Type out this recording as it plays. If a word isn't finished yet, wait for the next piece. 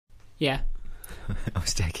Yeah. I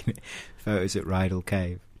was taking photos at Rydal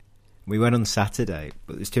Cave. We went on Saturday,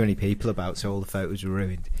 but there's too many people about, so all the photos were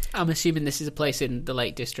ruined. I'm assuming this is a place in the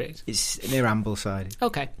Lake District. It's near Ambleside.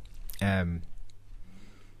 Okay.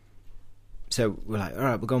 So we're like, all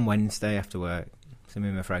right, we'll go on Wednesday after work. So me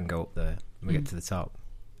and my friend go up there, and we get to the top,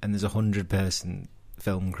 and there's 100-person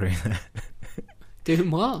film crew there. Doing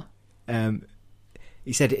what?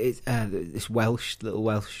 He said it's this little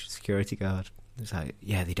Welsh security guard. It's like,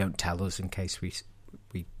 yeah, they don't tell us in case we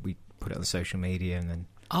put it on social media, and then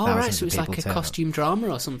right, so it's like a costume drama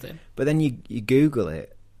or something. But then you Google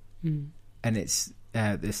it, and it's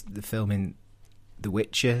the film in The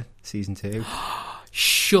Witcher season 2.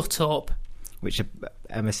 Shut up. Which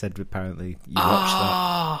Emma said apparently you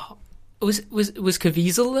watched that. Was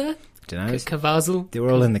Caviezel there? Don't know. Caviezel. They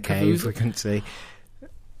were all in the cave. We couldn't see.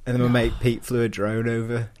 And then my mate Pete flew a drone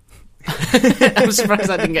over. I'm surprised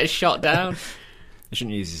I didn't get shot down. I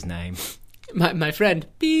shouldn't use his name. My friend.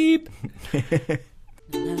 Beep.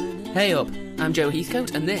 Hey up, I'm Joe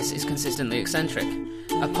Heathcote, and this is Consistently Eccentric,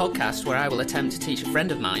 a podcast where I will attempt to teach a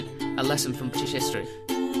friend of mine a lesson from British history,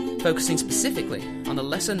 focusing specifically on the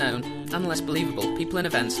lesser known and less believable people and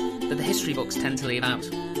events that the history books tend to leave out.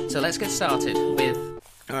 So let's get started with...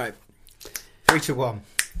 Alright, 3 to 1.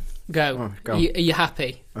 Go. Oh, go. Are you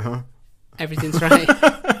happy? Uh-huh. Everything's right?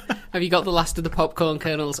 Have you got the last of the popcorn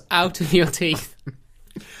kernels out of your teeth?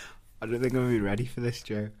 I don't think I'm going to be ready for this,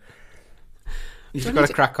 Joe. You've just got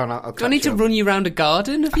to crack on. I'll do I need to run you around a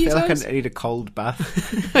garden a few times? I feel like I need a cold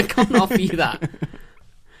bath. I can't offer you that.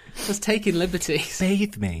 I was taking liberties.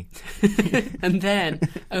 Bathe me. And then,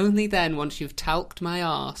 only then, once you've talked my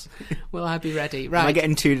arse, will I be ready. Right. Am I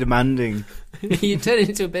getting too demanding? You turn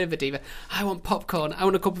into a bit of a diva. I want popcorn. I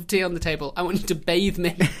want a cup of tea on the table. I want you to bathe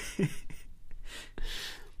me.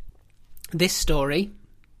 This story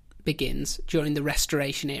begins during the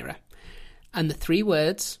Restoration era. And the 3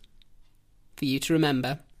 words for you to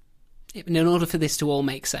remember, in order for this to all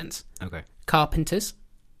make sense. Okay. Carpenters,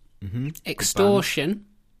 extortion,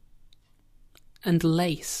 and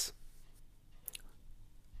lace.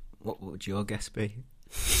 What would your guess be?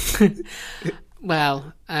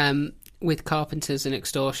 Well, with carpenters and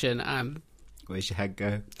extortion, Where's your head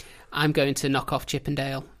go? I'm going to knock off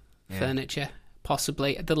Chippendale furniture,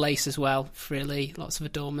 possibly. The lace as well, frilly, lots of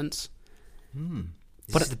adornments.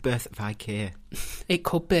 But it's the birth of IKEA. It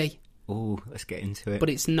could be. Oh, let's get into it. But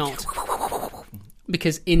it's not.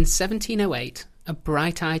 Because in 1708, a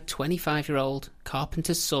bright-eyed 25-year-old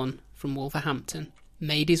carpenter's son from Wolverhampton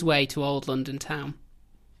made his way to old London town.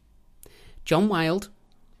 John Wilde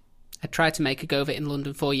had tried to make a go of it in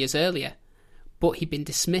London 4 years earlier, but he'd been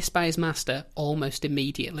dismissed by his master almost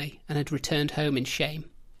immediately and had returned home in shame.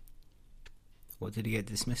 What did he get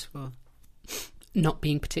dismissed for? Not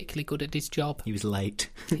being particularly good at his job. He was late.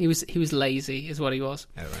 He was lazy, is what he was.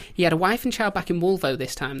 Oh, right. He had a wife and child back in Wolvo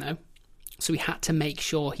this time, though, so he had to make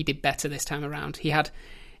sure he did better this time around. He had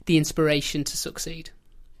the inspiration to succeed.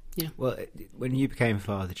 Yeah. Well, when you became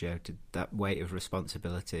father, Joe, did that weight of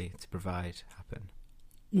responsibility to provide happen?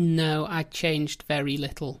 No, I changed very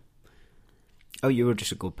little. Oh, you were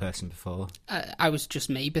just a good person before. I was just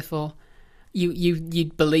me before.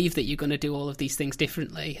 You believe that you're going to do all of these things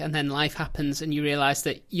differently, and then life happens, and you realise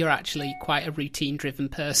that you're actually quite a routine-driven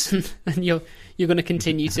person, and you're going to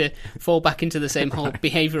continue to fall back into the same whole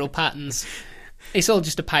behavioural patterns. It's all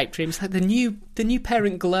just a pipe dream. It's like the new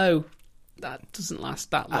parent glow. That doesn't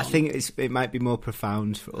last that long. I think it might be more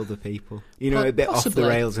profound for other people. You know, a bit possibly off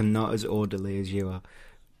the rails and not as orderly as you are.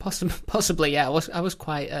 Possibly, yeah. I was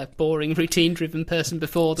quite a boring, routine-driven person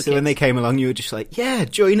before the kids. When they came along, you were just like, yeah,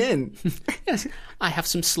 join in. Yes, I have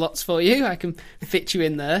some slots for you. I can fit you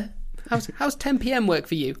in there. How's 10 p.m. work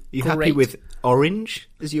for you? Are you happy with orange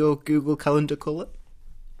as your Google Calendar colour?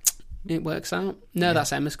 It works out. No,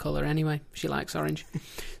 that's Emma's colour anyway. She likes orange.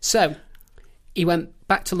 So, he went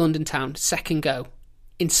back to London town, second go,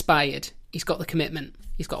 inspired. He's got the commitment.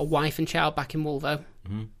 He's got a wife and child back in Wolvo,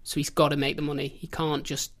 so he's got to make the money. He can't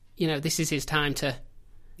just, this is his time to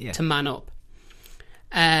man up.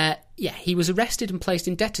 He was arrested and placed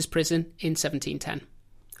in debtor's prison in 1710.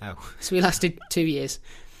 Oh. So he lasted 2 years.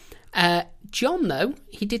 John, though,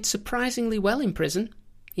 he did surprisingly well in prison.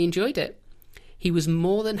 He enjoyed it. He was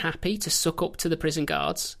more than happy to suck up to the prison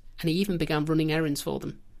guards, and he even began running errands for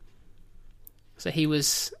them. So he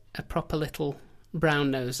was a proper little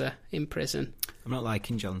brown-noser in prison. I'm not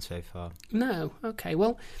liking John so far. No, okay.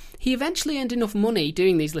 Well, he eventually earned enough money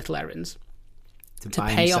doing these little errands to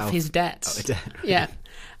pay off his debts. Yeah.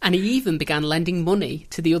 And he even began lending money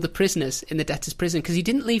to the other prisoners in the debtor's prison, because he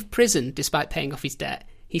didn't leave prison despite paying off his debt.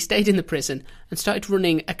 He stayed in the prison and started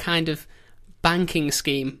running a kind of banking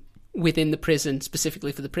scheme within the prison,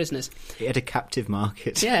 specifically for the prisoners. He had a captive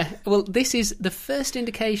market. Yeah, well, this is the first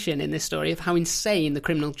indication in this story of how insane the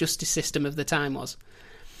criminal justice system of the time was.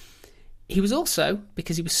 He was also,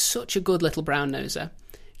 because he was such a good little brown-noser,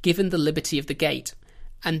 given the liberty of the gate,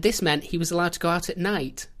 and this meant he was allowed to go out at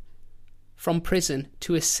night from prison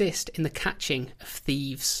to assist in the catching of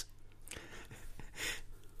thieves.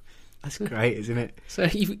 That's great, isn't it? So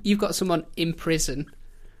you've got someone in prison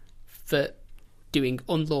for doing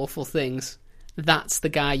unlawful things. That's the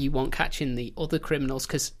guy you want catching the other criminals,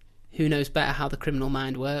 because who knows better how the criminal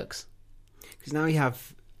mind works? Because now you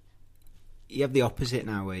have the opposite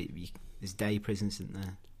now, where there's day prisons, isn't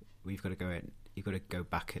there? Where you've got to go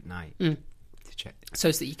back at night to check,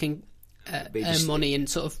 so that you can earn money and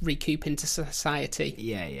sort of recoup into society.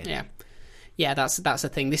 Yeah, that's a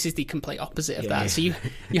thing. This is the complete opposite of that. So you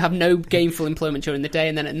have no gainful employment during the day,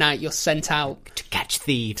 and then at night you're sent out to catch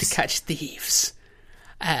thieves.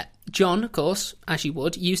 John, of course, as you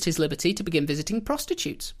would, used his liberty to begin visiting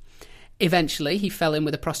prostitutes. Eventually, he fell in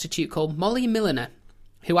with a prostitute called Molly Milliner,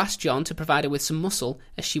 who asked John to provide her with some muscle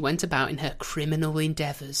as she went about in her criminal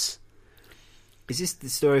endeavours. Is this the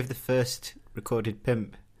story of the first recorded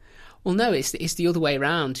pimp? Well, no, it's the other way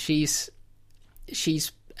around. She's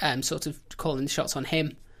sort of calling the shots on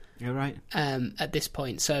him. You're right. At this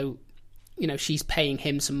point, so she's paying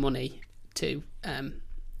him some money to.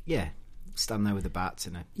 Stand there with the bats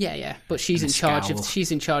and but she's in charge of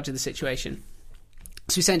the situation.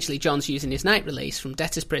 So essentially, John's using his night release from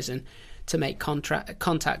debtor's prison to make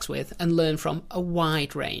contacts with and learn from a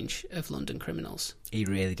wide range of London criminals. He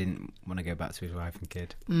really didn't want to go back to his wife and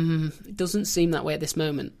kid. It doesn't seem that way at this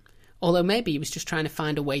moment. Although maybe he was just trying to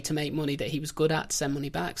find a way to make money that he was good at to send money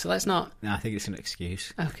back. So let's not... No, I think it's an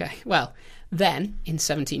excuse. Okay. Well, then, in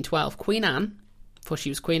 1712, Queen Anne, for she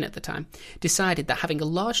was queen at the time, decided that having a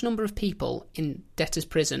large number of people in debtor's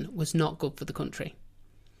prison was not good for the country.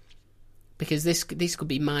 Because these could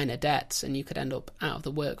be minor debts and you could end up out of the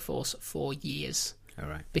workforce for years. All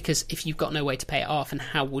right. Because if you've got no way to pay it off, and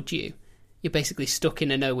how would you? You're basically stuck in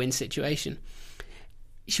a no-win situation.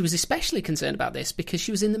 She was especially concerned about this because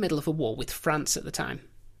she was in the middle of a war with France at the time,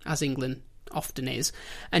 as England often is,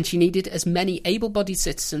 and she needed as many able-bodied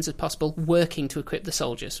citizens as possible working to equip the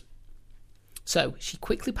soldiers. So she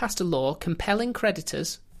quickly passed a law compelling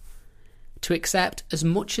creditors to accept as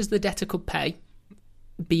much as the debtor could pay,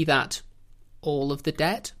 be that all of the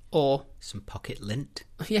debt or... some pocket lint.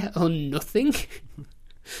 Yeah, or nothing.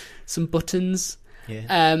 Some buttons.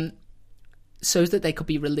 Yeah. So that they could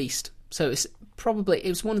be released. So it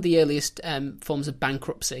was one of the earliest forms of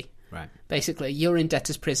bankruptcy. Right. Basically, you're in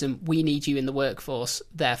debtor's prison, we need you in the workforce,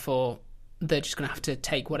 therefore they're just going to have to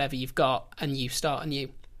take whatever you've got and you start anew.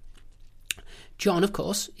 John, of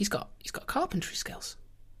course, he's got carpentry skills.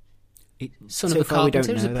 Son of a carpenter,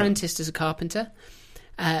 he was apprenticed as a carpenter.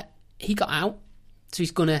 He got out, so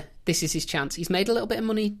this is his chance. He's made a little bit of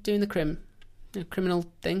money doing the criminal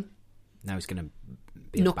thing. Now he's going to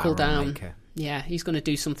be knuckle a down. maker. Yeah, he's going to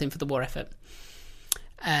do something for the war effort.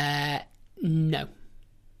 No.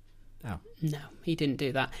 Oh. No, he didn't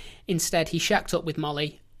do that. Instead, he shacked up with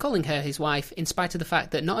Molly, calling her his wife, in spite of the fact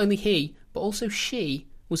that not only he, but also she,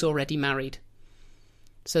 was already married.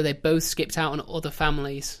 So they both skipped out on other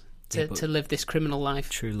families to live this criminal life.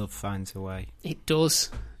 True love finds a way. It does.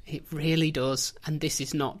 It really does. And this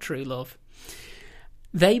is not true love.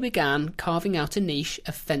 They began carving out a niche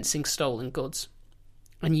of fencing stolen goods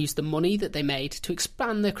and used the money that they made to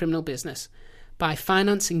expand their criminal business by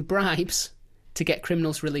financing bribes to get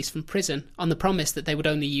criminals released from prison on the promise that they would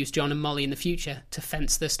only use John and Molly in the future to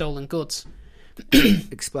fence their stolen goods.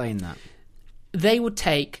 Explain that. They would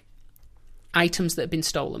take items that had been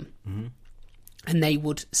stolen and they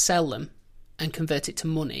would sell them and convert it to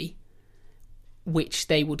money, which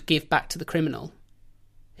they would give back to the criminal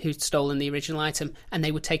who'd stolen the original item, and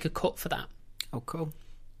they would take a cut for that. Oh, cool.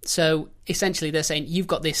 So essentially they're saying, you've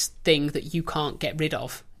got this thing that you can't get rid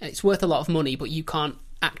of. It's worth a lot of money, but you can't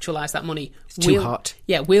actualise that money. It's too hot.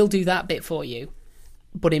 Yeah, we'll do that bit for you,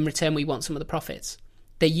 but in return we want some of the profits.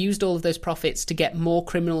 They used all of those profits to get more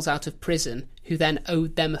criminals out of prison who then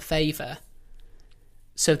owed them a favour.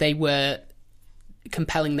 So they were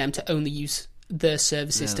compelling them to only use their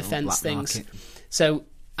services to fence things. Market. So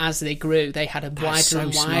as they grew, they had a wider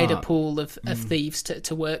and wider smart. pool of thieves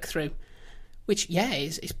to work through. Which,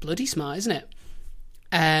 is bloody smart, isn't it?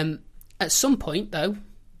 At some point, though,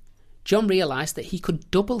 John realised that he could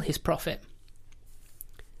double his profit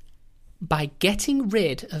by getting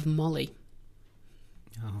rid of Molly.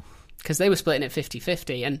 Oh. Because they were splitting it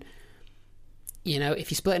 50-50, and,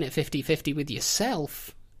 if you're splitting it 50-50 with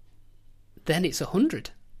yourself, then it's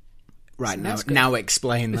 100. Right, That's good. now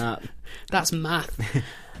explain that. That's math.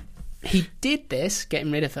 He did this,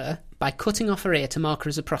 getting rid of her, by cutting off her ear to mark her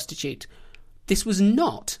as a prostitute. This was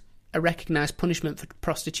not a recognised punishment for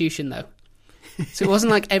prostitution, though. So it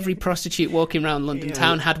wasn't like every prostitute walking around London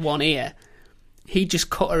town had one ear. He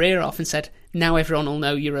just cut her ear off and said, now everyone will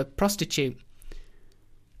know you're a prostitute.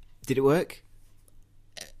 Did it work?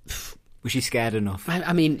 Was she scared enough?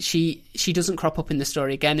 I mean, she doesn't crop up in the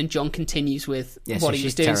story again, and John continues with what he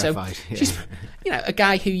was doing. Terrified. So she's, a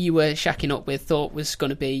guy who you were shacking up with thought was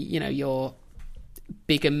going to be, your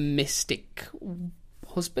bigamistic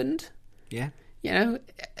husband. Yeah.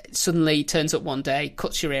 Suddenly turns up one day,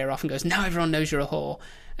 cuts your ear off and goes, now everyone knows you're a whore,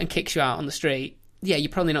 and kicks you out on the street. Yeah,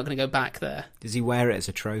 you're probably not going to go back there. Does he wear it as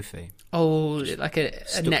a trophy? Oh, like a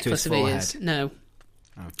necklace of ears? No.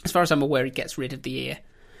 Oh. As far as I'm aware, he gets rid of the ear.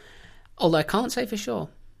 Although I can't say for sure.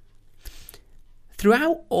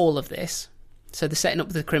 Throughout all of this, so the setting up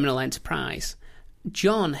of the criminal enterprise,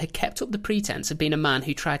 John had kept up the pretense of being a man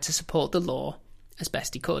who tried to support the law as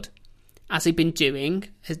best he could, as he'd been doing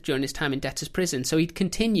during his time in debtor's prison. So he'd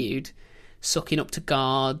continued sucking up to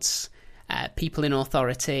guards, people in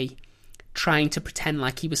authority, trying to pretend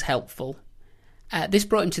like he was helpful. This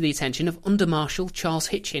brought him to the attention of Under Marshal Charles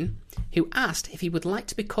Hitchin, who asked if he would like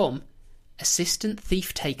to become assistant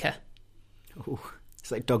thief taker. Ooh,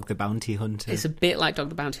 it's like Dog the Bounty Hunter. It's a bit like Dog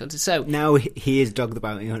the Bounty Hunter. So now he is Dog the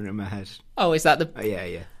Bounty Hunter in my head. Oh, is that the... Oh,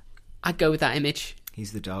 yeah. I'd go with that image.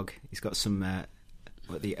 He's the dog. He's got some,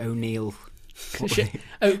 the O'Neill... Oakley shades.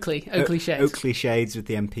 Oakley shades with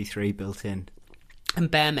the MP3 built in.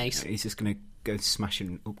 And bear mace. He's just going to go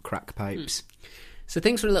smashing up crack pipes. So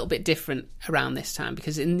things were a little bit different around this time,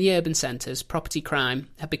 because in the urban centres, property crime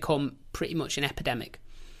had become pretty much an epidemic.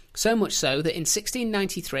 So much so that in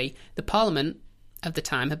 1693, the Parliament of the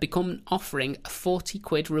time had become offering a 40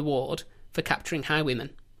 quid reward for capturing highwaymen.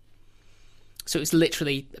 So it was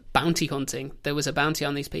literally bounty hunting. There was a bounty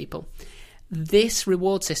on these people. This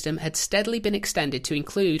reward system had steadily been extended to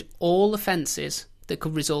include all offences that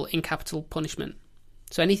could result in capital punishment.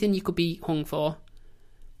 So anything you could be hung for,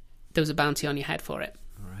 there was a bounty on your head for it.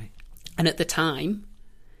 All right. And at the time,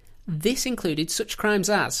 this included such crimes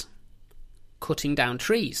as cutting down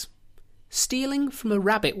trees, stealing from a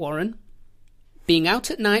rabbit warren, being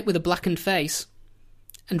out at night with a blackened face,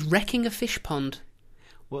 and wrecking a fish pond.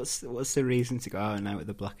 What's the reason to go out at night with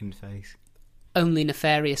a blackened face? Only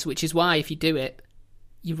nefarious, which is why if you do it,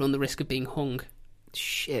 you run the risk of being hung.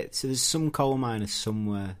 Shit, so there's some coal miners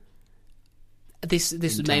somewhere. This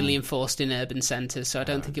was mainly enforced in urban centres, so I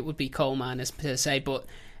don't think it would be coal miners per se, but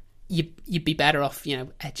you'd be better off,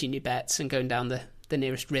 edging your bets and going down the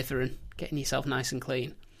nearest river and getting yourself nice and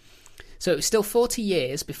clean. So it was still 40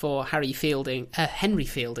 years before Henry Fielding would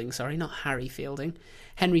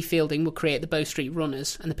create the Bow Street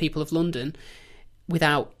Runners, and the people of London,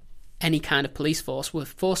 without any kind of police force, were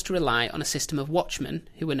forced to rely on a system of watchmen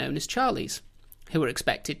who were known as Charlies, who were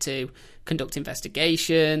expected to conduct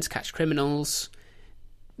investigations, catch criminals,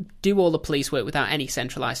 do all the police work without any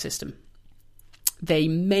centralised system. They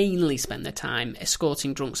mainly spend their time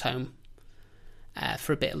escorting drunks home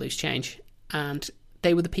for a bit of loose change, and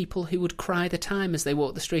they were the people who would cry the time as they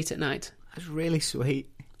walked the street at night. That's really sweet.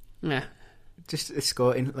 Yeah. Just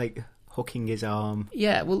escorting, hooking his arm.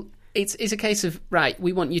 Yeah, well, it's a case of, right,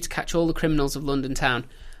 we want you to catch all the criminals of London town.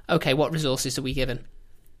 Okay, what resources are we given?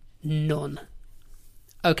 None.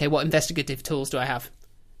 Okay, what investigative tools do I have?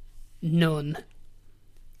 None.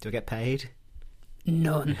 Do I get paid?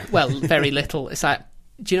 None. Well, very little. It's like,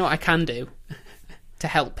 do you know what I can do to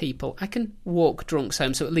help people? I can walk drunks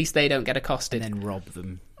home so at least they don't get accosted. And then rob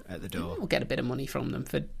them at the door. We'll get a bit of money from them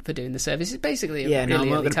for doing the service. It's basically I'm really not early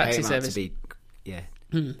going to pay taxi them out service. to be... Yeah,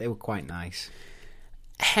 they were quite nice.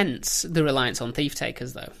 Hence the reliance on thief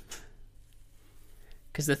takers, though.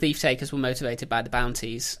 Because the thief takers were motivated by the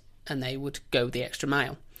bounties and they would go the extra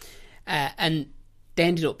mile. And they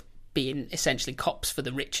ended up being essentially cops for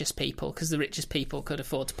the richest people, because the richest people could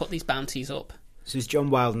afford to put these bounties up. So is John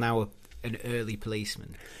Wilde now an early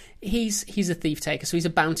policeman? He's a thief taker, so he's a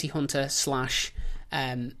bounty hunter /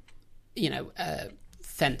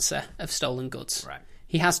 fencer of stolen goods. Right.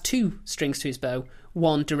 He has two strings to his bow,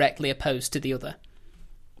 one directly opposed to the other,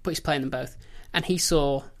 but he's playing them both. And he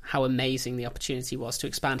saw how amazing the opportunity was to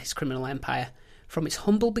expand his criminal empire from its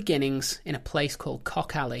humble beginnings in a place called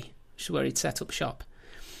Cock Alley, which is where he'd set up shop.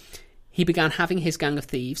 He began having his gang of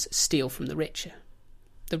thieves steal from the richer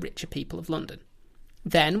people of London.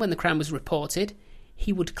 Then, when the crime was reported,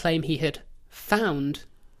 he would claim he had found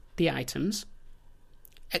the items,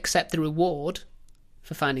 accept the reward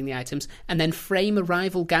for finding the items, and then frame a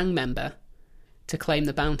rival gang member to claim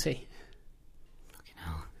the bounty. Fucking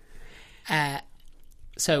hell.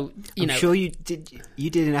 So, I'm sure you did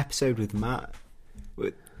an episode with Matt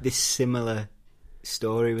where this similar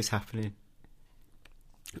story was happening.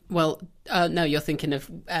 Well, no, you're thinking of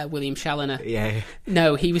William Challoner. Yeah.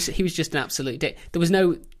 No, he was just an absolute dick.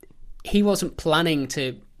 He wasn't planning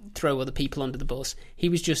to throw other people under the bus. He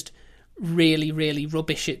was just really, really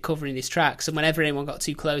rubbish at covering his tracks. And whenever anyone got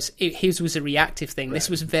too close, his was a reactive thing. Right. This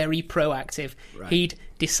was very proactive. Right. He'd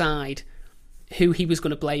decide who he was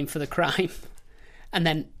going to blame for the crime and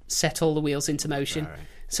then set all the wheels into motion. Right.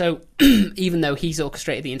 So even though he's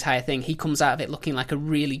orchestrated the entire thing, he comes out of it looking like a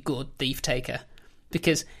really good thief taker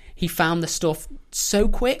because he found the stuff so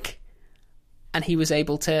quick and he was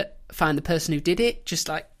able to find the person who did it just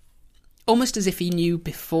like almost as if he knew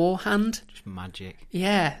beforehand. Just magic.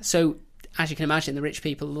 Yeah. So as you can imagine, the rich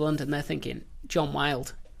people of London, they're thinking, John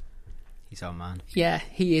Wilde. He's our man. Yeah,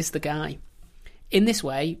 he is the guy. In this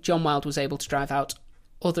way, John Wilde was able to drive out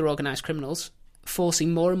other organised criminals,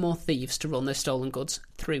 forcing more and more thieves to run their stolen goods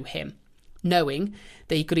through him, knowing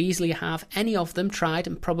that he could easily have any of them tried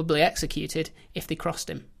and probably executed if they crossed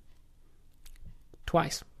him.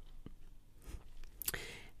 Twice.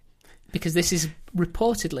 Because this is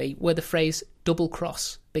reportedly where the phrase double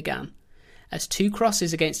cross began, as 2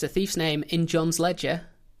 crosses against a thief's name in John's ledger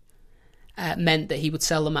meant that he would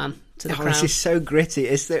sell the man to the crown. This is so gritty.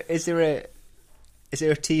 Is there a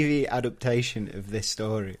TV adaptation of this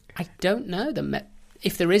story? I don't know.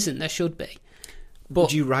 If there isn't, there should be. But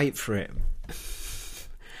would you write for it?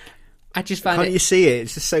 I just find Can't you see it?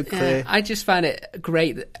 It's just so clear. Yeah, I just find it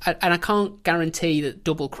great. And I can't guarantee that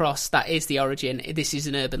double cross, that is the origin. This is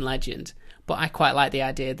an urban legend. But I quite like the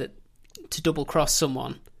idea that to double cross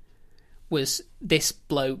someone was this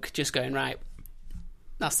bloke just going, right,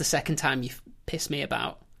 that's the second time you've pissed me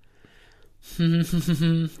about.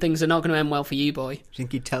 Things are not going to end well for you, boy. Do you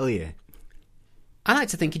think he'd tell you? I like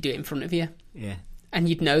to think he'd do it in front of you. Yeah. And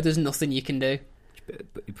you'd know there's nothing you can do.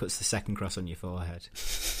 But he puts the second cross on your forehead.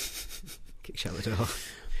 Kick shut the door.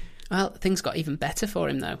 Well, things got even better for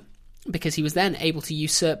him, though, because he was then able to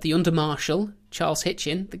usurp the under-marshal, Charles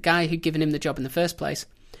Hitchin, the guy who'd given him the job in the first place,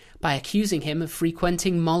 by accusing him of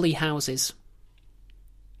frequenting molly houses.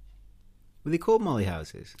 Were they called molly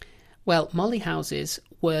houses? Well, molly houses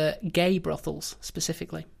were gay brothels,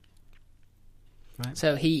 specifically. Right.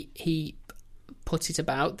 So he put it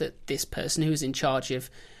about that this person who was in charge of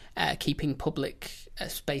keeping public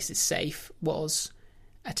spaces safe was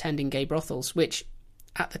attending gay brothels, which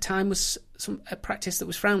at the time was a practice that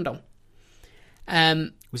was frowned on.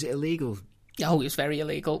 Was it illegal? Oh, it was very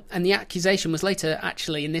illegal. And the accusation was later,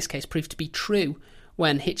 actually, in this case, proved to be true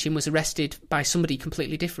when Hitchin was arrested by somebody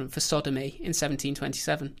completely different for sodomy in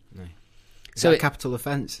 1727. No. Is that a capital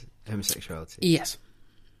offence, homosexuality? Yes.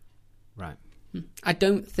 Right. I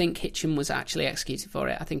don't think Hitchin was actually executed for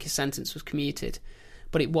it. I think his sentence was commuted.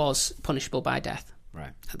 But it was punishable by death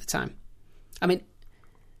at the time. I mean,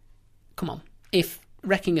 come on. If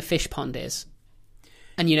wrecking a fish pond is,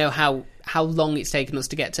 and you know how long it's taken us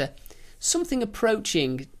to get to something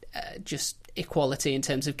approaching just equality in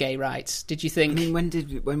terms of gay rights, did you think... I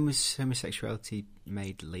mean, when was homosexuality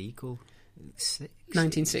made legal?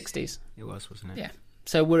 1960s. It was, wasn't it? Yeah.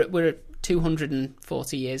 So we're at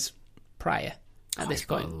 240 years prior at this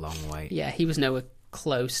point. Got a long way. Yeah, he was nowhere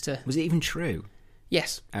close to... Was it even true?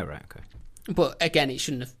 Yes. Oh, right, okay. But again, it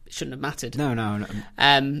shouldn't have mattered. No.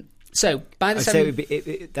 So by the I'd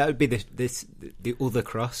say that would be the other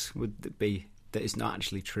cross would be that it's not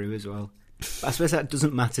actually true as well. But I suppose that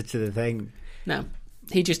doesn't matter to the thing. No,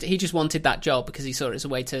 he just wanted that job because he saw it as a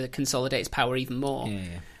way to consolidate his power even more.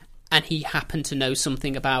 Yeah. And he happened to know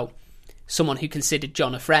something about someone who considered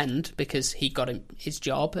John a friend because he got him his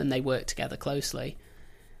job and they worked together closely.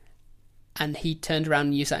 And he turned around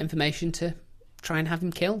and used that information to try and have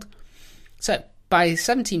him killed. So by the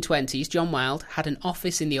 1720s, John Wilde had an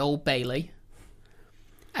office in the Old Bailey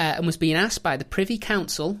and was being asked by the Privy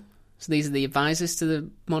Council, so these are the advisors to the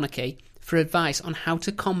monarchy, for advice on how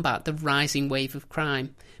to combat the rising wave of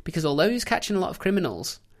crime. Because although he was catching a lot of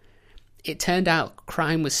criminals, it turned out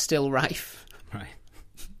crime was still rife. Right.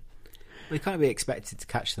 Well, he can't be expected to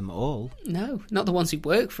catch them all. No, not the ones who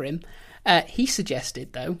work for him. He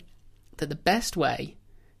suggested, though, that the best way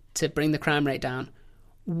to bring the crime rate down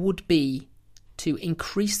would be to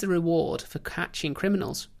increase the reward for catching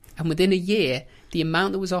criminals. And within a year, the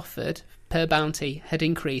amount that was offered per bounty had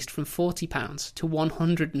increased from £40 to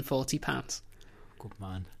 £140. Good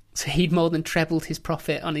man. So he'd more than trebled his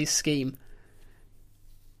profit on his scheme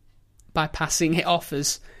by passing it off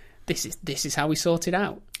as this is how we sort it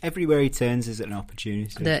out. Everywhere he turns is an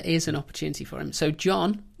opportunity. There is an opportunity for him. So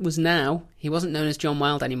John was now, he wasn't known as John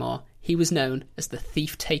Wilde anymore. he was known as the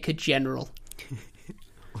Thief-Taker General.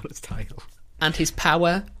 What a title. And his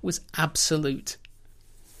power was absolute.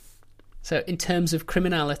 So in terms of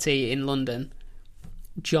criminality in London,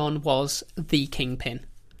 John was the kingpin.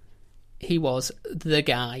 He was the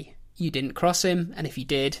guy. You didn't cross him, and if you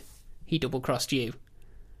did, he double-crossed you.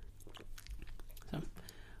 So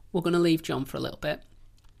we're going to leave John for a little bit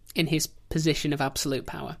in his position of absolute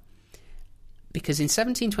power. Because in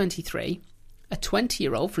 1723, a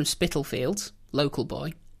 20-year-old from Spitalfields, local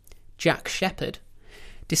boy, Jack Shepherd,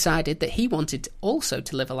 decided that he wanted also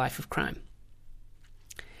to live a life of crime.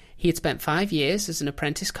 He had spent 5 years as an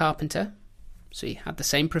apprentice carpenter, so he had the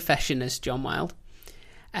same profession as John Wilde,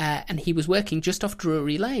 and he was working just off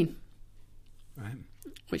Drury Lane, Right.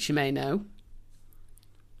 which you may know.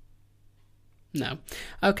 No.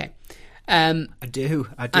 Okay. I do,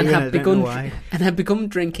 and and I had don't know why. and had begun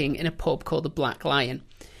drinking in a pub called the Black Lion.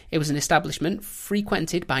 It was an establishment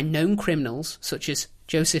frequented by known criminals such as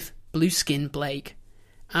Joseph Blueskin Blake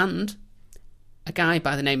and a guy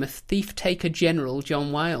by the name of Thief-Taker General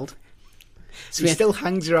John Wilde. So He still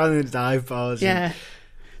hangs around in the dive bars. yeah.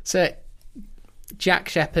 So Jack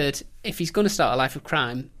Shepherd, if he's going to start a life of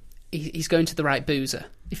crime, he's going to the right boozer.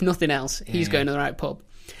 If nothing else, he's going to the right pub.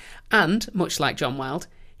 And, much like John Wilde,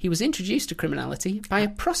 he was introduced to criminality by a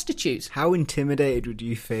prostitute. How intimidated would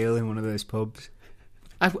you feel in one of those pubs?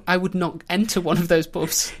 I would not enter one of those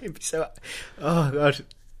pubs. It'd be so... Oh, God.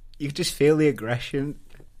 You could just feel the aggression.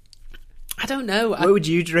 I don't know. Where would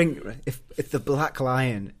you drink if the Black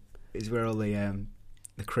Lion is where all the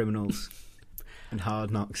criminals and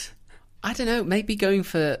hard knocks? I don't know. Maybe going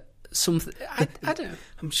for something. I don't know.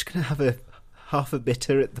 I'm just going to have half a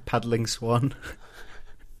bitter at the Paddling Swan.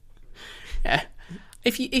 Yeah.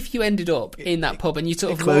 If you ended up in that pub and you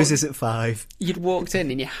sort It of closes at 5. you'd walked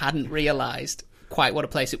in and you hadn't realised quite what a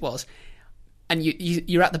place it was, and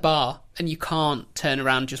you're at the bar and you can't turn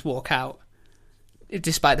around and just walk out,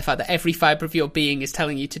 despite the fact that every fibre of your being is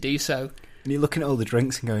telling you to do so. And you're looking at all the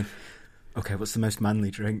drinks and going, okay, what's the most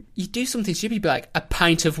manly drink? You do something stupid, you'd be like, a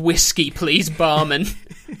pint of whiskey, please, barman.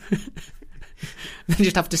 Then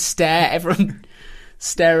just have to stare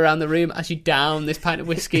around the room as you down this pint of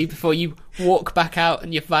whiskey before you walk back out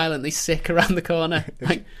and you're violently sick around the corner.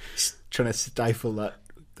 Like, trying to stifle that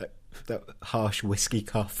harsh whiskey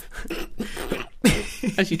cough.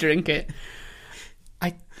 as you drink it.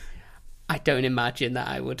 I don't imagine that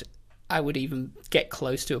I would even get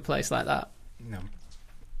close to a place like that. No.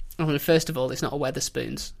 I mean, first of all, it's not a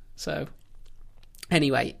Wetherspoons. So,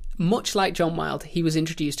 anyway, much like John Wilde, he was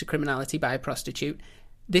introduced to criminality by a prostitute,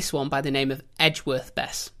 this one by the name of Edgeworth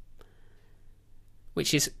Bess,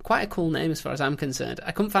 which is quite a cool name as far as I'm concerned.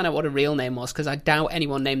 I couldn't find out what her real name was because I doubt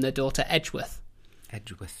anyone named their daughter Edgeworth.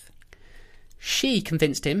 Edgeworth. She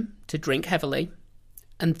convinced him to drink heavily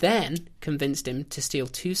and then convinced him to steal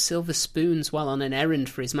 2 silver spoons while on an errand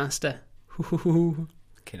for his master. Fucking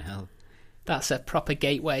hell. That's a proper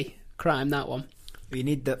gateway crime, that one. You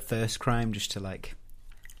need that first crime just to, like,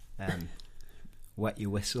 wet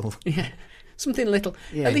your whistle. Yeah, something little.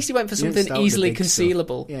 Yeah. At least he went for You don't something start with the easily big stuff.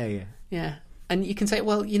 concealable. Yeah. Yeah. And you can say,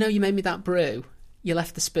 well, you made me that brew. You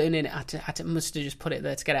left the spoon in it. I must have just put it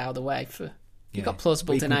there to get it out of the way. You've got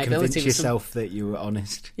plausible But you can deniability. convince with yourself that you were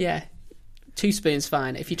honest. Yeah. 2 spoons,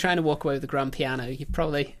 fine. If you're trying to walk away with the grand piano, you've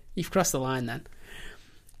crossed the line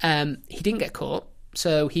then. He didn't get caught,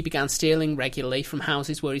 so he began stealing regularly from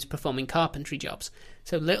houses where he's performing carpentry jobs.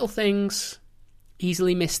 So little things,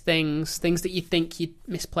 easily missed things that you'd think you'd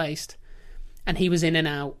misplaced. And he was in and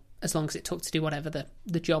out as long as it took to do whatever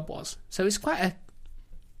the job was. So it's quite a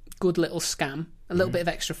good little scam, a little bit of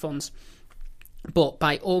extra funds. But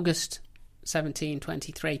by August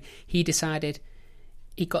 1723, he decided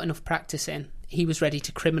he got enough practice in. He was ready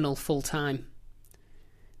to criminal full time.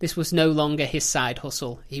 This was no longer his side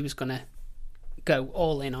hustle. He was going to go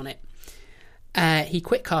all in on it. He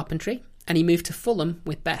quit carpentry and he moved to Fulham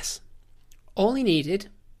with Bess. All he needed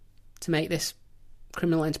to make this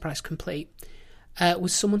criminal enterprise complete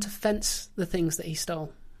was someone to fence the things that he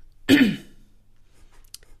stole.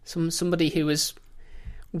 Somebody who was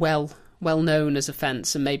well known as a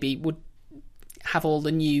fence and maybe would have all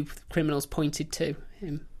the new criminals pointed to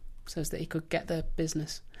him so that he could get their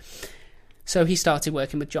business. So he started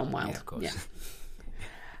working with John Wilde. Yeah, of course.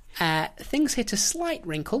 Yeah. Things hit a slight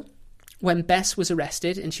wrinkle when Bess was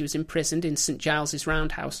arrested and she was imprisoned in St Giles's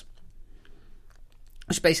Roundhouse,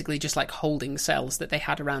 which is basically just like holding cells that they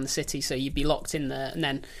had around the city. So you'd be locked in there, and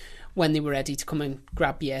then when they were ready to come and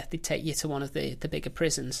grab you, they'd take you to one of the bigger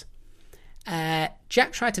prisons.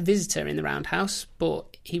 Jack tried to visit her in the Roundhouse,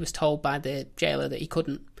 but he was told by the jailer that he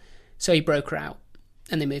couldn't. So he broke her out,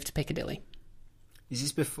 and they moved to Piccadilly. Is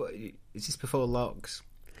this before locks?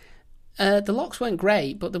 The locks weren't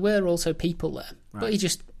great, but there were also people there. Right. But he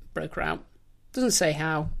just broke her out. Doesn't say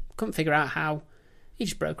how. Couldn't figure out how. He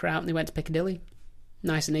just broke her out and they went to Piccadilly.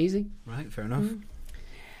 Nice and easy. Right, fair enough.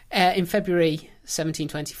 In February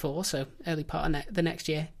 1724, so early part of the next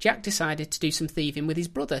year, Jack decided to do some thieving with his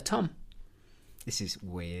brother, Tom. This is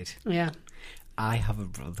weird. Yeah. I have a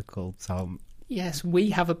brother called Tom. Yes, we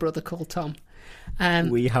have a brother called Tom.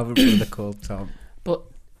 We have a brother called Tom. But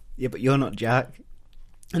yeah, but you're not Jack.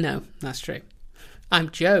 No, that's true. I'm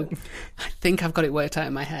Joe. I think I've got it worked out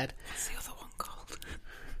in my head. What's the other one called?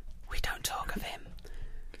 We don't talk of him.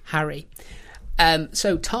 Harry.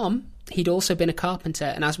 So Tom, he'd also been a carpenter,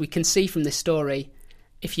 and as we can see from this story,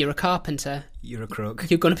 if you're a carpenter, You're a crook.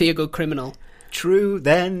 you're going to be a good criminal. True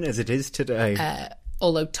then as it is today.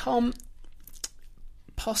 Although Tom,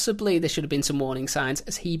 possibly there should have been some warning signs,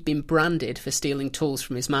 as he'd been branded for stealing tools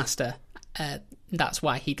from his master. That's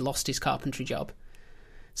why he'd lost his carpentry job.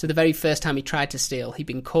 So the very first time he tried to steal, he'd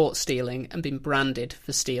been caught stealing and been branded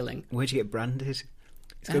for stealing. Where'd you get branded? It's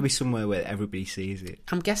got to be somewhere where everybody sees it.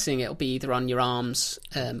 I'm guessing it'll be either on your arms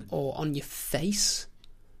or on your face.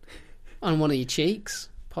 On one of your cheeks,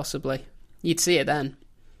 possibly. You'd see it then.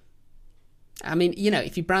 I mean, you know,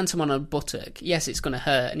 if you brand someone on a buttock, yes, it's going to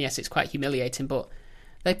hurt, and yes, it's quite humiliating, but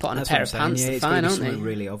they put on a pair of pants, they're fine, aren't they? It's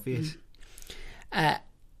really obvious.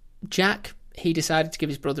 Jack, he decided to give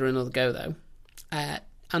his brother another go, though,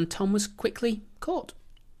 and Tom was quickly caught.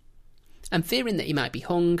 And fearing that he might be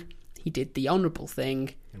hung, he did the honourable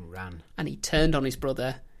thing And ran. and he turned on his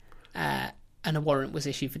brother, and a warrant was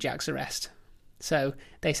issued for Jack's arrest. So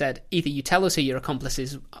they said, either you tell us who your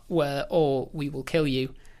accomplices were or we will kill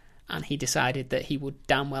you. And he decided that he would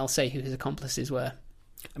damn well say who his accomplices were.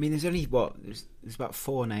 I mean, there's only, there's about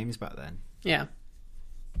 4 names back then. Yeah.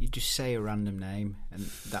 You just say a random name and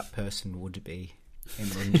that person would be in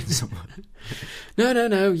London somewhere.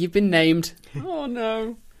 No, you've been named. Oh,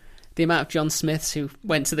 no. The amount of John Smiths who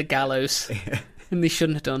went to the gallows and they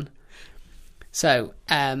shouldn't have done. So,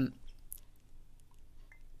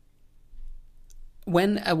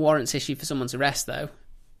 when a warrant's issued for someone's arrest, though,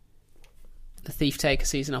 the thief-taker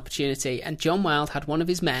sees an opportunity, and John Wilde had one of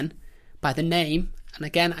his men by the name, and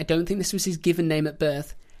again, I don't think this was his given name at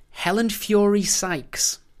birth, Helen Fury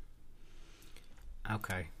Sykes.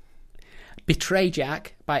 Okay. Betray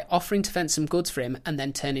Jack by offering to fence some goods for him and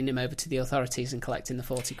then turning him over to the authorities and collecting the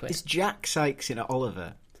 40 quid. Is Jack Sykes in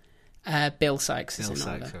Oliver? Bill Sykes is Bill in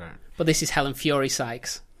Sykes, Oliver. right. But this is Helen Fury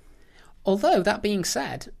Sykes. Although, that being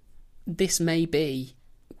said, this may be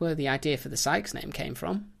where the idea for the Sykes name came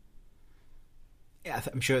from. Yeah,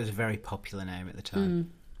 I'm sure it was a very popular name at the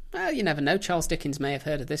time. Well, you never know. Charles Dickens may have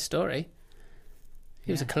heard of this story.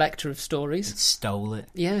 He was a collector of stories. And stole it.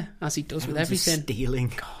 Yeah, as he does with Everyone's just everything.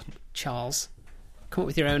 stealing. God, Charles, come up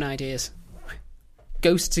with your own ideas.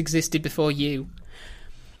 Ghosts existed before you.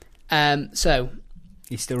 So,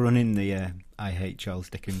 He's still running the I Hate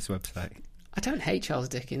Charles Dickens website. I don't hate Charles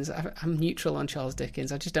Dickens. I'm neutral on Charles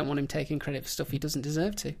Dickens. I just don't want him taking credit for stuff he doesn't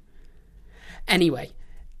deserve to. Anyway,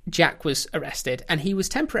 Jack was arrested, and he was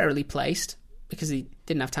temporarily placed, because he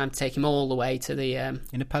didn't have time to take him all the way to the...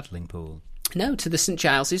 In a paddling pool? No, to the St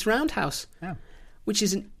Giles's Roundhouse. Oh. Which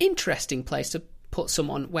is an interesting place to put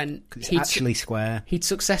someone when It's actually square. he'd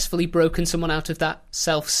successfully broken someone out of that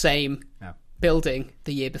self-same building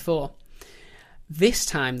the year before. This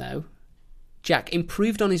time, though, Jack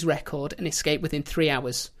improved on his record and escaped within 3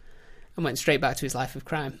 hours and went straight back to his life of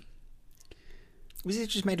crime. Was it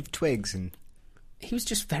just made of twigs? And He was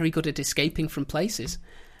just very good at escaping from places.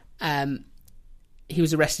 He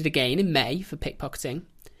was arrested again in May for pickpocketing,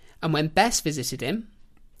 and when Bess visited him,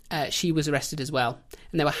 she was arrested as well.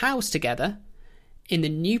 And they were housed together in the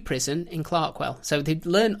new prison in Clerkenwell. So they'd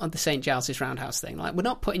learned on the St Giles's Roundhouse thing, like, we're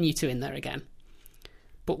not putting you two in there again.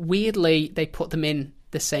 But weirdly, they put them in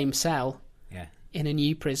the same cell in a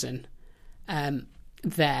new prison.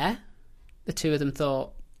 There, the two of them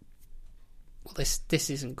thought, well, this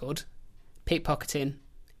isn't good. Pickpocketing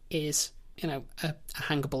is, a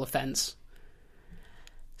hangable offence.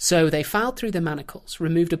 So they filed through their manacles,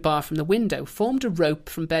 removed a bar from the window, formed a rope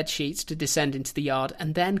from bed sheets to descend into the yard,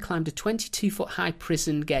 and then climbed a 22-foot-high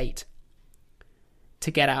prison gate to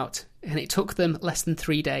get out. And it took them less than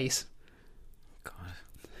 3 days. God.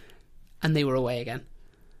 And they were away again.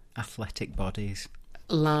 Athletic bodies.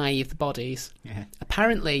 Lithe bodies. Yeah.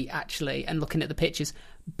 Apparently, actually, and looking at the pictures,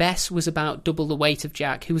 Bess was about double the weight of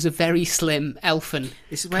Jack, who was a very slim, elfin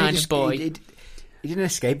kind of boy. He didn't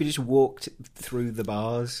escape, he just walked through the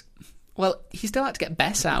bars. Well, he still had to get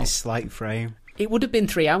Bess out. His slight frame. It would have been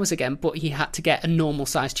 3 hours again, but he had to get a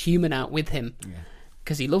normal-sized human out with him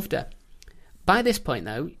because he loved her. By this point,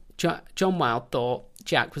 though, John Wilde thought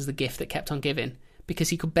Jack was the gift that kept on giving, because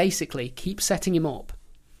he could basically keep setting him up,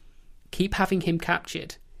 keep having him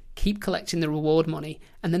captured, keep collecting the reward money,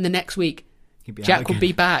 and then the next week, Jack would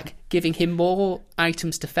be back, giving him more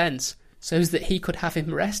items to fence, so that he could have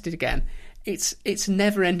him arrested again. It's a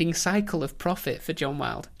never-ending cycle of profit for John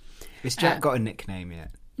Wilde. Has Jack got a nickname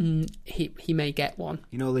yet? He may get one.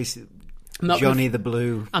 You know, these Johnny the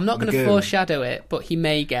Blue. I'm not going to foreshadow it, but he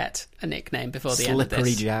may get a nickname before the end of this.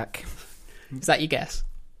 Slippery Jack. Is that your guess?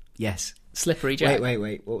 Yes. Slippery Jack.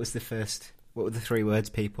 Wait. What was the first? What were the three words,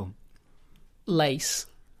 people? Lace.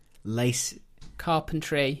 Lace.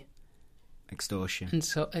 Carpentry. Extortion. And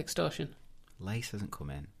extortion. Lace hasn't come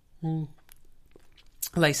in.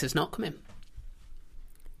 Lace has not come in.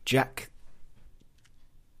 Jack.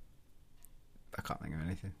 I can't think of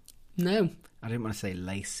anything. No. I didn't want to say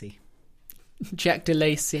Lacey. Jack de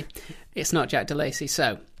Lacy. It's not Jack de Lacy.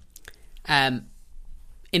 So,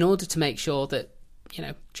 in order to make sure that, you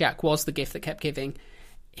know, Jack was the gift that kept giving,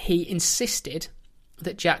 he insisted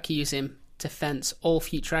that Jack use him to fence all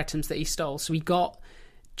future items that he stole. So he got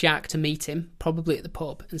Jack to meet him, probably at the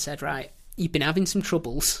pub, and said, right, you've been having some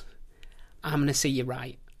troubles. I'm going to see you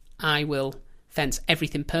right. I will fence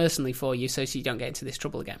everything personally for you so you don't get into this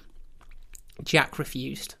trouble again. Jack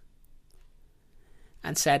refused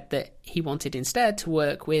and said that he wanted instead to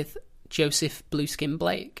work with Joseph Blueskin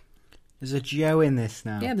Blake. There's a Joe in this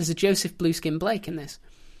now. Yeah, there's a Joseph Blueskin Blake in this.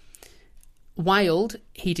 Wilde,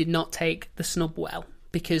 he did not take the snub well,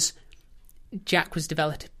 because Jack was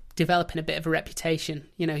developing a bit of a reputation.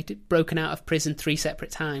 You know, he'd broken out of prison 3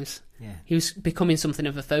 separate times. Yeah. He was becoming something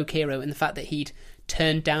of a folk hero, and the fact that he'd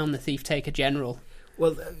turned down the thief-taker general.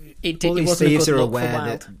 Well, it all these wasn't a thieves good are look aware for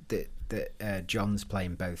Wilde. that John's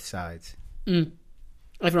playing both sides.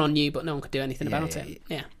 Everyone knew, but no one could do anything about it.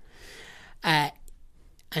 Yeah.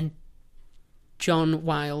 And John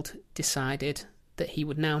Wilde decided that he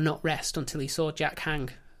would now not rest until he saw Jack hang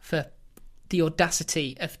for the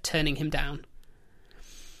audacity of turning him down.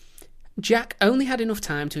 Jack only had enough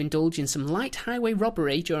time to indulge in some light highway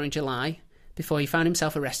robbery during July before he found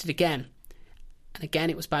himself arrested again. And again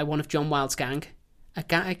it was by one of John Wilde's gang, a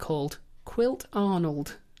guy called Quilt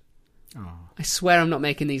Arnold. Oh. I swear I'm not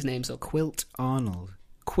making these names up. Quilt Arnold.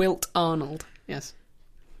 Quilt Arnold, yes.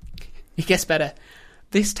 It gets better.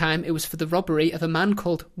 This time it was for the robbery of a man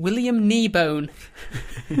called William Kneebone.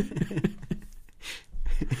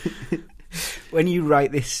 When you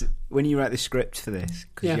write the script for this,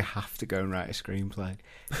 because you have to go and write a screenplay.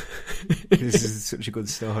 This is such a good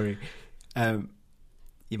story.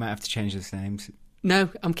 You might have to change those names. No,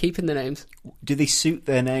 I'm keeping the names. Do they suit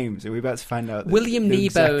their names? Are we about to find out? William Kneebone.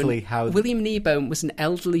 Exactly how William Kneebone was an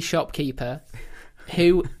elderly shopkeeper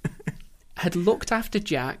who had looked after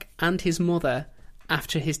Jack and his mother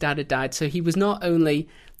after his dad had died. So he was not only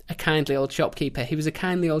a kindly old shopkeeper, he was a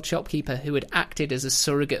kindly old shopkeeper who had acted as a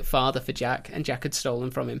surrogate father for Jack, and Jack had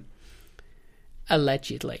stolen from him.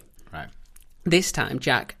 Allegedly. Right. This time,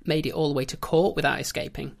 Jack made it all the way to court without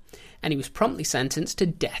escaping, and he was promptly sentenced to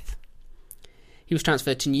death. He was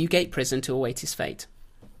transferred to Newgate Prison to await his fate.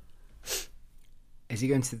 Is he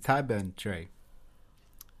going to the Tyburn tree?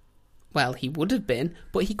 Well, he would have been,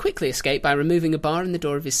 but he quickly escaped by removing a bar in the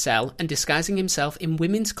door of his cell and disguising himself in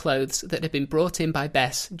women's clothes that had been brought in by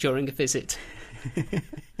Bess during a visit.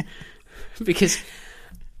 Because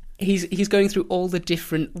he's going through all the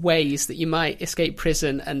different ways that you might escape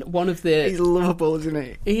prison, and one of the... He's lovable, isn't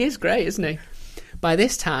he? He is great, isn't he? By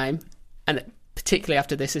this time, and particularly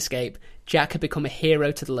after this escape, Jack had become a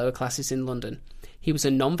hero to the lower classes in London. He was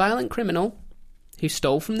a non-violent criminal who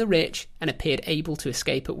stole from the rich and appeared able to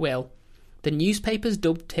escape at will. The newspapers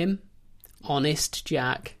dubbed him Honest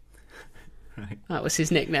Jack. Right. That was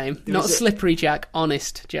his nickname. Not Slippery Jack,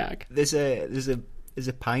 Honest Jack. There's a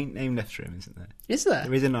pint named after him, isn't there? Is there?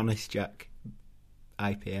 There is an Honest Jack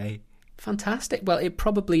IPA. Fantastic. Well, it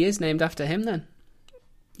probably is named after him then.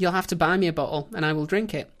 You'll have to buy me a bottle and I will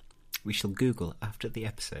drink it. We shall Google after the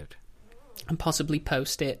episode. And possibly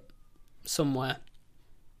post it somewhere.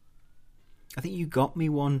 I think you got me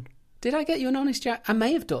one. Did I get you an Honest Jack? I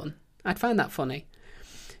may have done. I'd find that funny.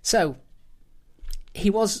 So, he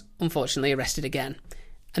was unfortunately arrested again,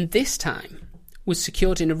 and this time was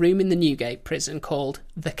secured in a room in the Newgate prison called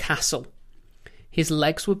the Castle. His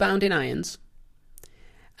legs were bound in irons.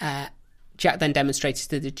 Jack then demonstrated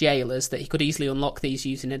to the jailers that he could easily unlock these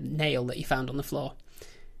using a nail that he found on the floor.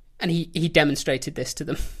 And he demonstrated this to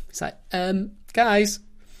them. It's like, guys...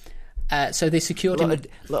 so they secured him...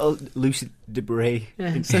 Little loose debris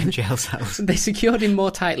in jail cells. They secured him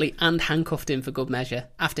more tightly and handcuffed him for good measure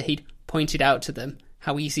after he'd pointed out to them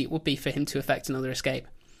how easy it would be for him to effect another escape.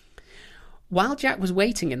 While Jack was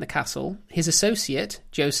waiting in the castle, his associate,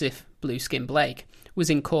 Joseph Blueskin Blake, was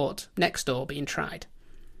in court next door being tried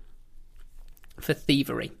for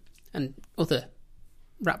thievery and other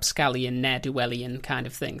rapscallion, ne'er-do-wellian kind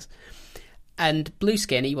of things. And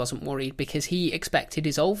Blueskin, he wasn't worried because he expected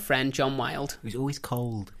his old friend John Wilde, He was always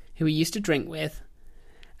cold. who he used to drink with,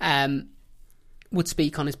 would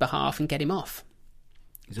speak on his behalf and get him off.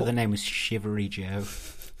 His other name was Shivery Joe.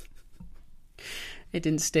 It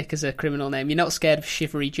didn't stick as a criminal name. You're not scared of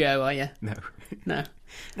Shivery Joe, are you? No. No.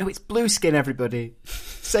 No, it's Blueskin, everybody.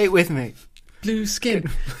 Say it with me. Blueskin.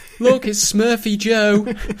 Look, it's Smurfy Joe.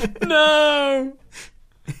 No!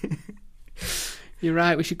 You're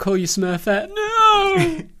right, we should call you Smurfette.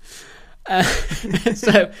 No!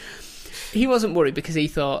 So, he wasn't worried because he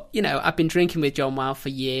thought, I've been drinking with John Wilde for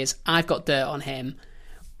years. I've got dirt on him.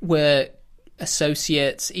 We're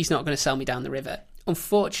associates. He's not going to sell me down the river.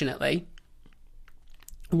 Unfortunately,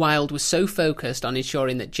 Wilde was so focused on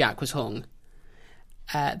ensuring that Jack was hung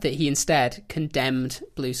that he instead condemned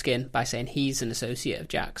Blueskin by saying he's an associate of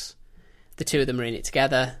Jack's. The two of them are in it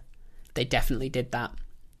together. They definitely did that.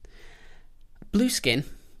 Blueskin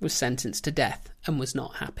was sentenced to death and was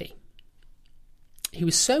not happy. He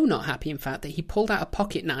was so not happy, in fact, that he pulled out a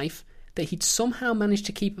pocket knife that he'd somehow managed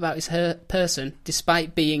to keep about his person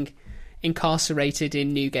despite being incarcerated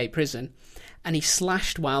in Newgate Prison, and he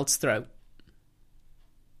slashed Wilde's throat.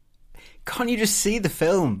 Can't you just see the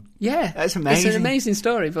film? Yeah. That's amazing. It's an amazing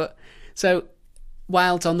story. But so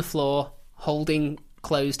Wilde's on the floor, holding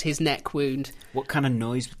closed his neck wound. What kind of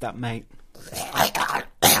noise would that make?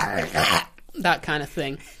 That kind of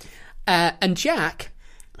thing. And Jack,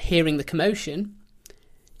 hearing the commotion,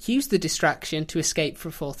 used the distraction to escape for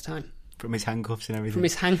a fourth time. From his handcuffs and everything? From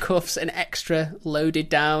his handcuffs and extra loaded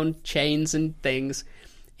down chains and things.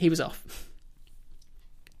 He was off.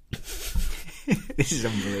 This is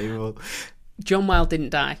unbelievable. John Wilde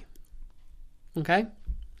didn't die. Okay?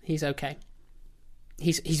 He's okay.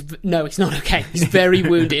 No, he's not okay. He's very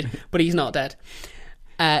wounded, but he's not dead.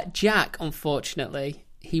 Jack, unfortunately,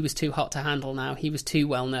 he was too hot to handle now. He was too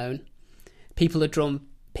well known. People had drawn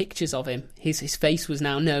pictures of him. His face was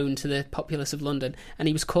now known to the populace of London, and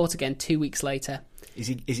he was caught again 2 weeks later. Is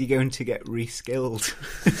he going to get reskilled?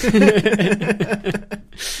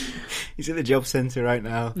 He's at the job centre right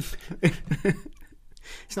now.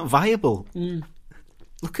 It's not viable.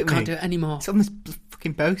 Look at me. Can't do it anymore. It's on this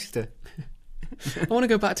fucking poster. I want to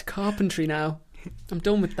go back to carpentry now. I'm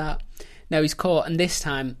done with that. No, he's caught, and this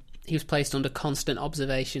time he was placed under constant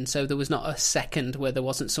observation, so there was not a second where there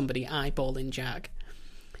wasn't somebody eyeballing Jack.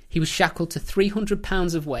 He was shackled to 300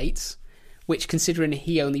 pounds of weights, which, considering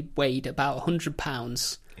he only weighed about 100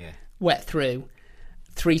 pounds, wet through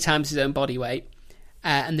 3 times his own body weight.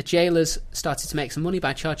 And the jailers started to make some money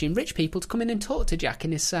by charging rich people to come in and talk to Jack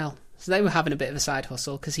in his cell. So they were having a bit of a side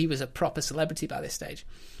hustle because he was a proper celebrity by this stage.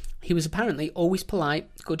 He was apparently always polite,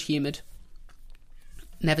 good-humoured,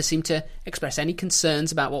 never seemed to express any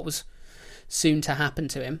concerns about what was soon to happen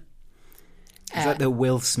to him. He's like the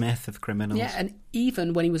Will Smith of criminals. Yeah, and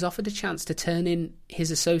even when he was offered a chance to turn in his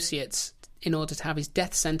associates in order to have his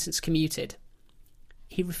death sentence commuted,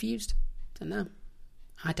 he refused. So no,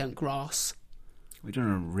 I don't gross. We don't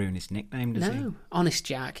want to ruin his nickname, does he? No, Honest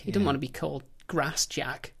Jack. He didn't want to be called Grass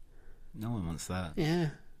Jack. No one wants that. Yeah.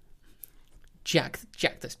 Jack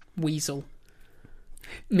the weasel.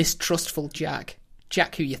 Mistrustful Jack.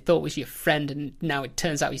 Jack who you thought was your friend and now it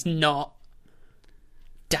turns out he's not.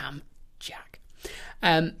 Damn Jack.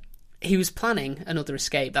 He was planning another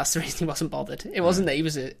escape. That's the reason he wasn't bothered. It wasn't that he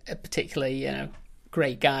was a particularly,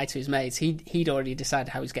 great guy to his mates. He'd already decided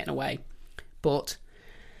how he was getting away. But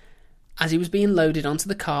as he was being loaded onto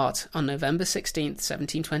the cart on November 16th,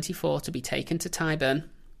 1724, to be taken to Tyburn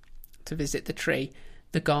to visit the tree,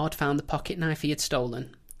 the guard found the pocket knife he had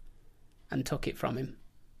stolen and took it from him.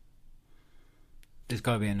 There's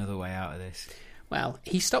got to be another way out of this. Well,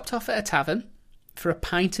 he stopped off at a tavern for a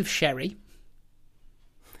pint of sherry.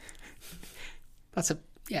 That's a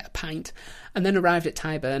pint. And then arrived at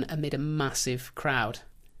Tyburn amid a massive crowd,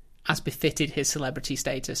 as befitted his celebrity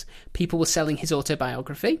status. People were selling his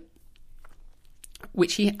autobiography,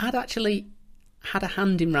 which he had actually had a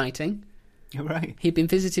hand in writing. You're right. He'd been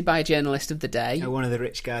visited by a journalist of the day. One of the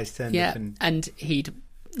rich guys turned up and he'd,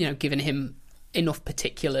 given him enough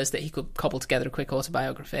particulars that he could cobble together a quick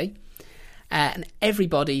autobiography. And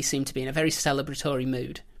everybody seemed to be in a very celebratory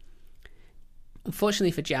mood.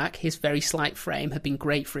 Unfortunately for Jack, his very slight frame had been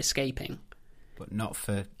great for escaping. But not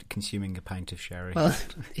for consuming a pint of sherry. Well,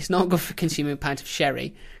 it's not good for consuming a pint of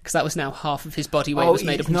sherry, because that was now half of his body weight was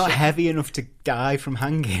made up of not sherry. Heavy enough to die from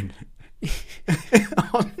hanging.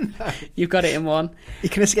 You've got it in one. You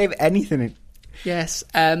can escape anything Yes.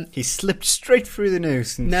 He slipped straight through the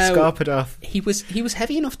noose and No. scarpered off. He was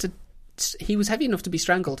heavy enough to be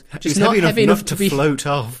strangled. He was heavy enough to float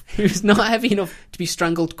off. He was not heavy enough to be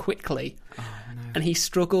strangled quickly. Oh, no. And he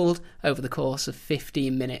struggled over the course of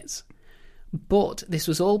 15 minutes. But this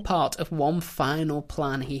was all part of one final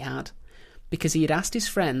plan he had, because he had asked his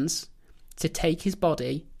friends to take his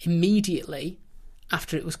body immediately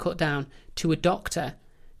after it was cut down to a doctor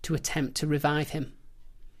to attempt to revive him.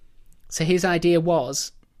 So his idea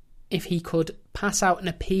was, if he could pass out and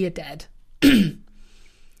appear dead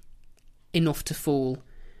enough to fool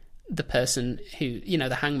the person who,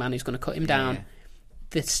 the hangman who's going to cut him down, Yeah.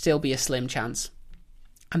 there'd still be a slim chance.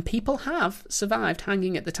 And people have survived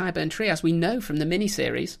hanging at the Tyburn Tree, as we know from the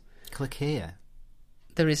miniseries. Click here.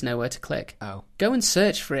 There is nowhere to click. Oh. Go and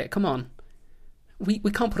search for it. Come on. We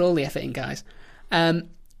can't put all the effort in, guys. But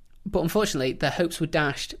unfortunately, their hopes were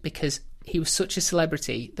dashed because he was such a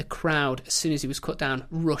celebrity. The crowd, as soon as he was cut down,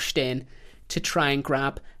 rushed in to try and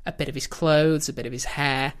grab a bit of his clothes, a bit of his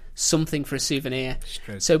hair, something for a souvenir.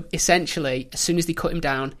 Stroke. So essentially, as soon as they cut him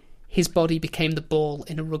down, his body became the ball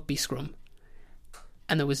in a rugby scrum.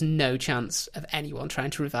 And there was no chance of anyone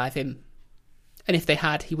trying to revive him. And if they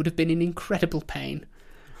had, he would have been in incredible pain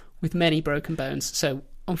with many broken bones. So,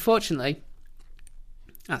 unfortunately,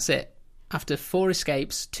 that's it. After 4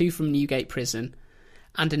 escapes, 2 from Newgate Prison,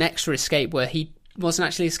 and an extra escape where he wasn't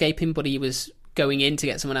actually escaping, but he was going in to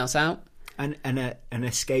get someone else out. And an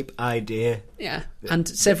escape idea. Yeah, and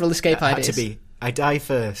several escape ideas. Had to be, I die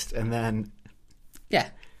first, and then... Yeah,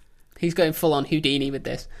 he's going full on Houdini with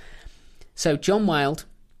this. So John Wilde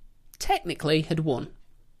technically had won.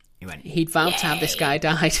 He'd vowed to have this guy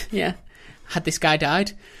died. Yeah, had this guy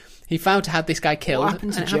died, he vowed to have this guy killed. What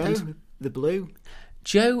happened to Joe? Happened. The blue?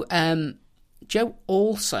 Joe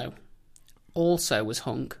also was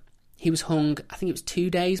hung. He was hung, I think it was 2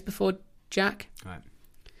 days before Jack. Right.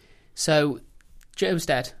 So Joe's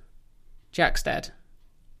dead. Jack's dead.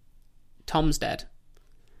 Tom's dead.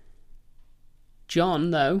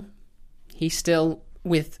 John, though, he's still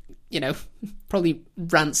with, probably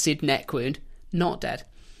rancid neck wound, not dead.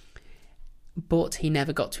 But he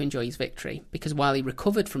never got to enjoy his victory, because while he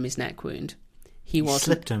recovered from his neck wound, he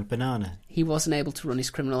slipped on a banana. He wasn't able to run his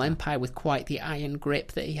criminal empire with quite the iron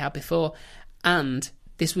grip that he had before, and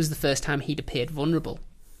this was the first time he'd appeared vulnerable.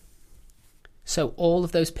 So all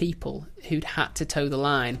of those people who'd had to toe the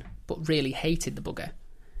line but really hated the bugger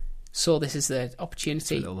saw this as their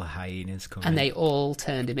opportunity. So all the hyenas coming and they all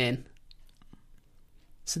turned him in.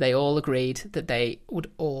 So they all agreed that they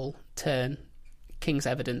would all turn King's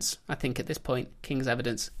Evidence, I think at this point, King's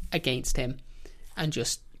Evidence, against him and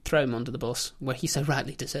just throw him under the bus where he so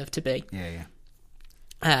rightly deserved to be.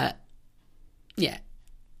 Yeah. Yeah.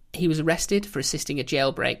 He was arrested for assisting a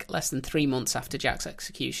jailbreak less than 3 months after Jack's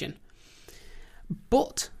execution.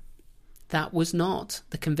 But that was not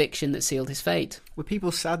the conviction that sealed his fate. Were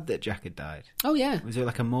people sad that Jack had died? Oh, yeah. Was there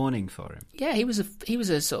like a mourning for him? Yeah, he was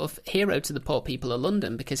a sort of hero to the poor people of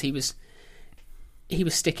London, because he was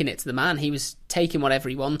sticking it to the man. He was taking whatever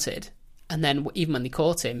he wanted, and then even when they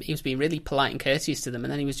caught him, he was being really polite and courteous to them,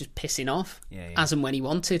 and then he was just pissing off as and when he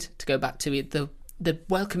wanted to go back to the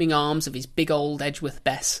welcoming arms of his big old Edgeworth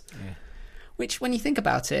Bess. Yeah. Which, when you think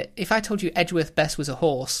about it, if I told you Edgeworth Bess was a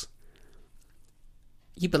horse,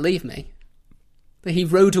 you believe me. That he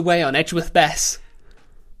rode away on Edgeworth Bess.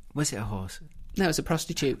 Was it a horse? No, it's a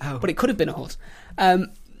prostitute. Oh. But it could have been a horse.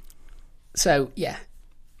 So, yeah.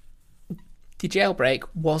 The jailbreak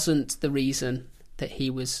wasn't the reason that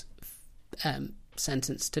he was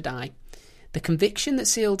sentenced to die. The conviction that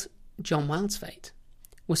sealed John Wilde's fate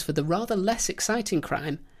was for the rather less exciting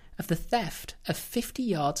crime of the theft of 50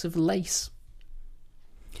 yards of lace.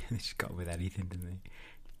 They just got with anything, didn't they?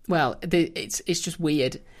 Well, it's just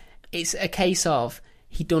weird. It's a case of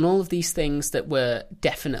he'd done all of these things that were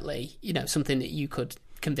definitely, something that you could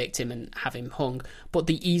convict him and have him hung. But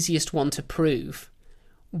the easiest one to prove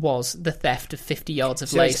was the theft of 50 yards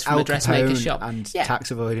of lace from a dressmaker's shop. And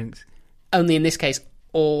tax avoidance. Only in this case,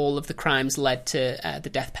 all of the crimes led to the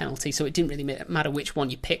death penalty, so it didn't really matter which one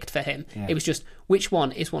you picked for him. Yeah. It was just, which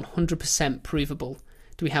one is 100% provable?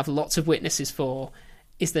 Do we have lots of witnesses for?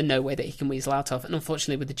 Is there no way that he can weasel out of? And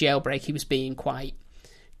unfortunately, with the jailbreak, he was being quite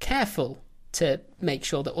careful to make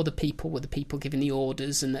sure that other people were the people giving the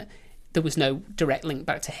orders and that there was no direct link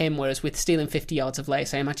back to him, whereas with stealing 50 yards of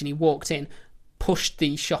lace, I imagine he walked in, pushed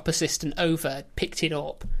the shop assistant over, picked it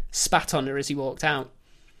up, spat on her as he walked out.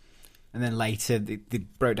 And then later, they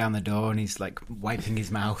broke down the door and he's like wiping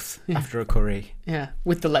his mouth after a curry. Yeah,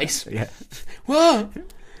 with the lace. Yeah. Whoa!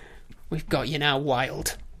 We've got you now,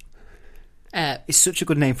 Wilde. It's such a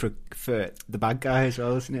good name for the bad guy as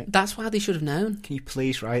well, isn't it? That's why they should have known. Can you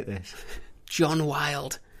please write this? John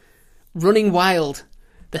Wilde. Running Wild,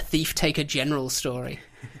 the Thief-Taker General story.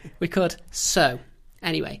 We could. So,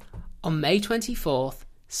 anyway, on May 24th,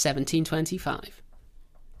 1725,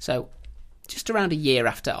 so just around a year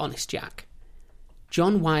after Honest Jack,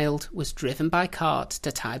 John Wilde was driven by cart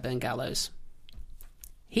to Tyburn Gallows.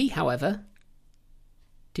 He, however,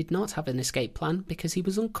 did not have an escape plan because he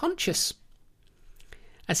was unconscious,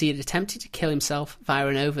 as he had attempted to kill himself via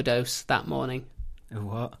an overdose that morning. Oh,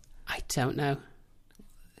 what? I don't know.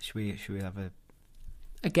 Should we have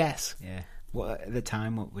a guess? Yeah. What at the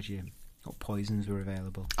time? What poisons were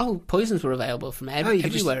available? Oh, poisons were available from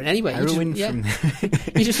everywhere and anywhere. Heroin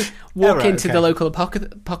You just walk into the local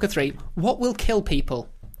apothecary. What will kill people?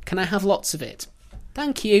 Can I have lots of it?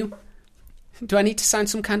 Thank you. Do I need to sign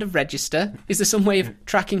some kind of register? Is there some way of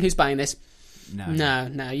tracking who's buying this?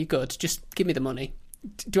 No, you're good. Just give me the money.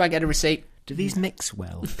 Do I get a receipt? Do these mix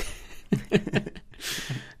well?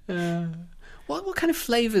 What kind of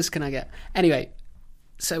flavours can I get? Anyway,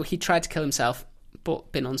 so he tried to kill himself,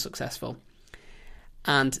 but been unsuccessful.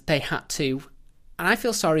 And they had to... And I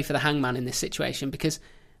feel sorry for the hangman in this situation, because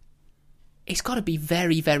it's got to be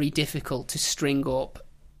very, very difficult to string up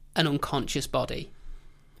an unconscious body.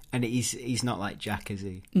 And he's not like Jack, is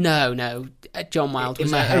he? No. John Wilde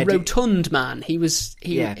was a rotund man. He was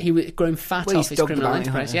growing fat off his criminal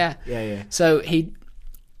enterprise. Yeah. So he...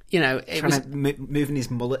 moving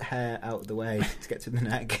his mullet hair out of the way to get to the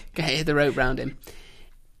neck. Get the rope round him.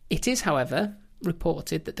 It is, however,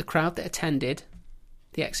 reported that the crowd that attended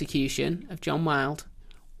the execution of John Wilde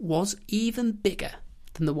was even bigger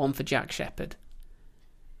than the one for Jack Sheppard.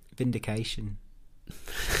 Vindication.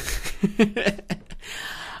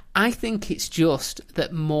 I think it's just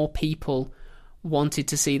that more people wanted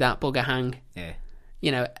to see that bugger hang.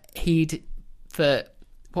 Yeah. He'd, for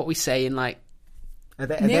what we say in like,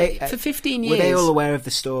 for 15 years... Were they all aware of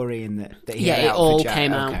the story and that he had it out all for Jack?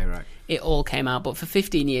 came out. Okay, right. It all came out, but for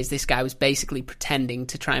 15 years this guy was basically pretending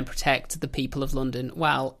to try and protect the people of London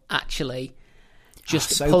while actually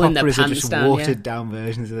just pulling their pants down. Watered down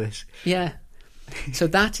versions of this. Yeah. So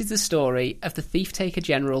that is the story of the Thief-Taker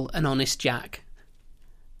General and Honest Jack.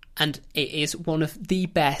 And it is one of the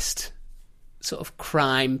best sort of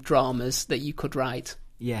crime dramas that you could write.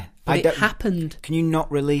 Yeah. But it happened. Can you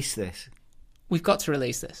not release this? We've got to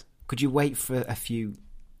release this. Could you wait for a few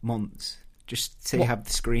months just to have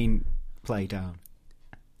the screenplay down?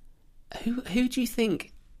 Who do you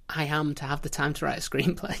think I am to have the time to write a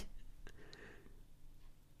screenplay?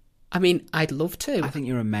 I mean, I'd love to. I think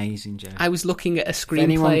you're amazing, Joe. I was looking at a screenplay. If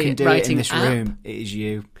anyone can do writing it in this room, it is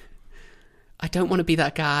you. I don't want to be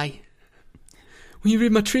that guy. Will you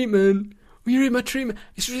read my treatment?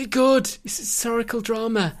 It's really good. It's historical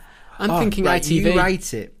drama. I'm thinking right, ITV. You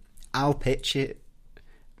write it. I'll pitch it.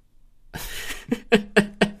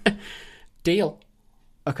 Deal.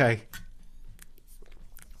 Okay.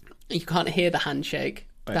 You can't hear the handshake.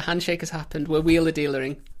 Right. The handshake has happened. We're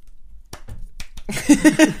wheeler-dealering.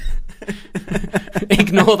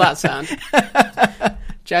 Ignore that sound.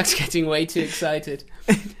 Jack's getting way too excited.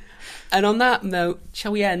 And on that note,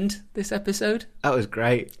 shall we end this episode? That was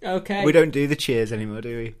great. Okay. We don't do the cheers anymore,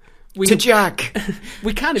 do we? To Jack!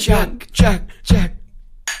 We kind of Jack!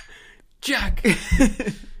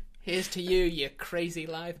 Here's to you, you crazy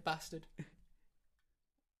lithe bastard.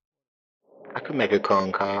 I could make a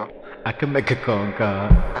corn cob. I can make a corn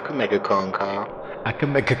cob. I could make a corn cob. I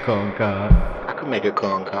can make a corn cob. I could make a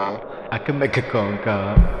corn cob. I can make a corn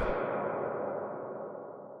cob.